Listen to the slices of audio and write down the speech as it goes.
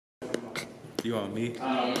You want me?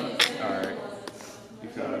 Alright. You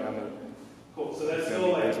feel like I'm a... Cool, so that's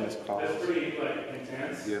still like, that's pretty like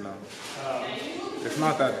intense. You know. It's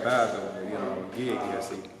not that bad though, you know, gig, you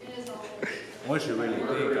see. Once you really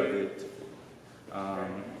think of it,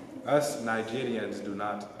 us Nigerians do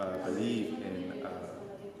not believe in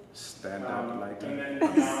stand-up lighting.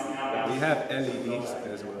 We have LEDs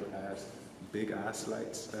as well as big ass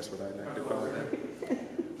lights. That's what I like to call them.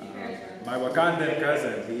 My Wakandan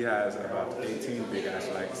cousin, he has about 18 big ass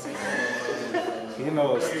lights. He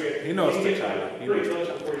knows T'Challa. He knows T'Challa.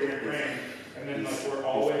 And then like we're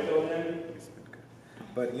all the way filled in.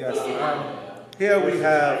 But yes, here we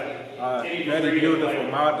have a very beautiful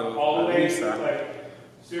model, Lisa.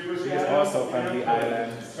 She's also from the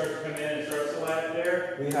island.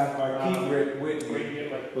 We have our key grip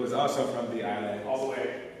Whitney, who's also from the island. All the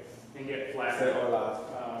way and get flat. Say hola.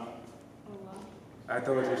 I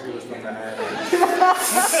told you she was from the island.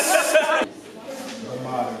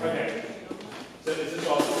 Okay. So this is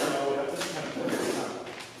also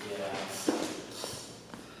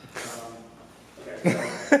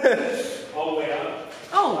all the way up.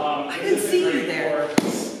 Oh, I didn't see you there.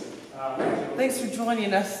 Thanks for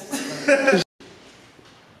joining us.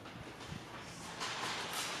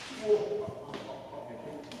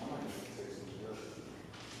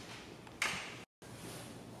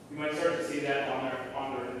 You might start to see that on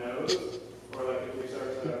their nose, or like if we start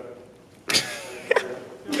to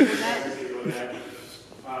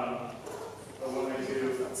but one way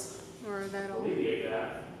to alleviate that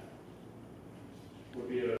would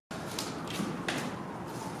be a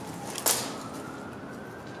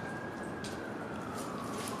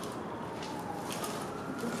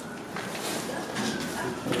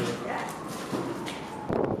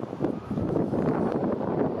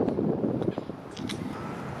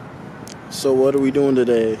So what are we doing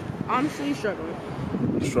today? Honestly, struggling.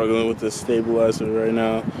 Struggling with the stabilizer right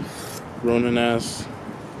now. Ronan ass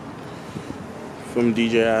from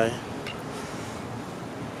DJI.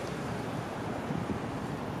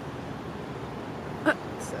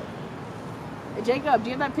 Hey, Jacob, do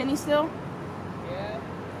you have that penny still? Yeah.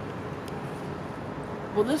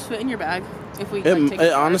 Will this fit in your bag if we take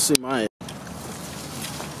it honestly might.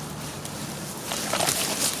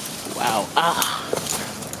 Wow. Ah.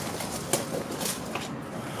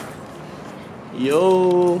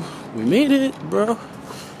 Yo, we made it, bro. Go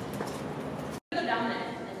down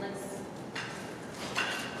there and let's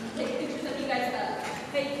take pictures of you guys.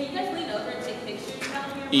 Hey, can you guys lean over and take pictures down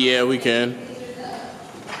here? Yeah, we can.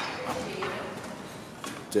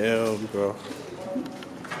 Damn, bro.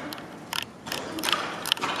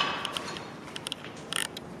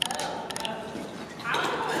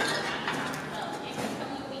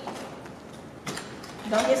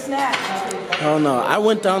 Don't get snapped. Oh no, I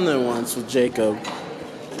went down there once with Jacob.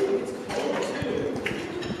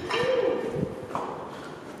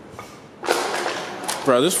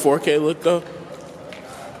 Bro, this 4K look though.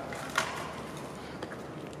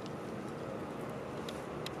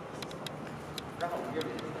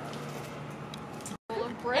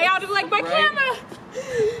 Hey, I'll do like my camera.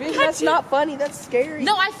 Bitch, that's not funny. That's scary.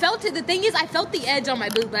 No, I felt it. The thing is, I felt the edge on my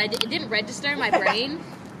boot, but it didn't register in my brain.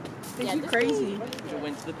 Bitch, you crazy. You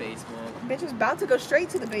went to the basement. Bitch was about to go straight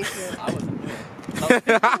to the basement. I wasn't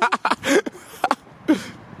there.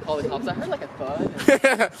 Holy cops, I heard like a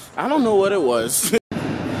thud. I don't know what it was.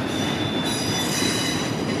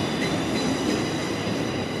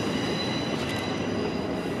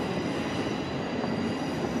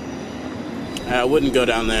 I wouldn't go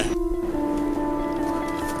down there.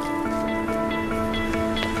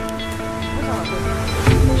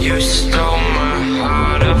 You stole my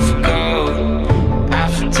heart of gold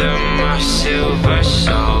after my silver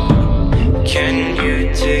soul. Can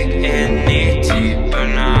you dig any deeper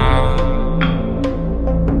now?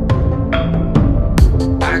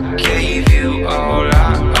 I gave you all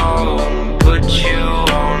I own, put you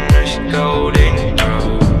on this golden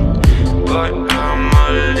throne, but I'm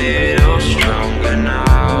a little stronger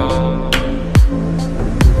now.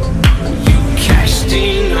 You cashed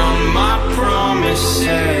in on my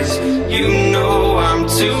promises. You know I'm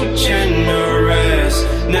too generous.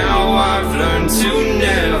 Now I've learned to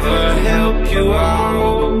never help you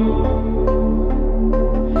out,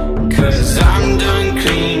 'cause I'm done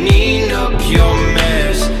cleaning up your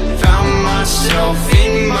mess. Found myself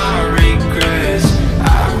in my regrets.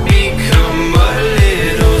 I've become a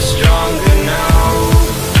little stronger now.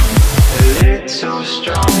 A little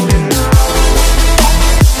stronger.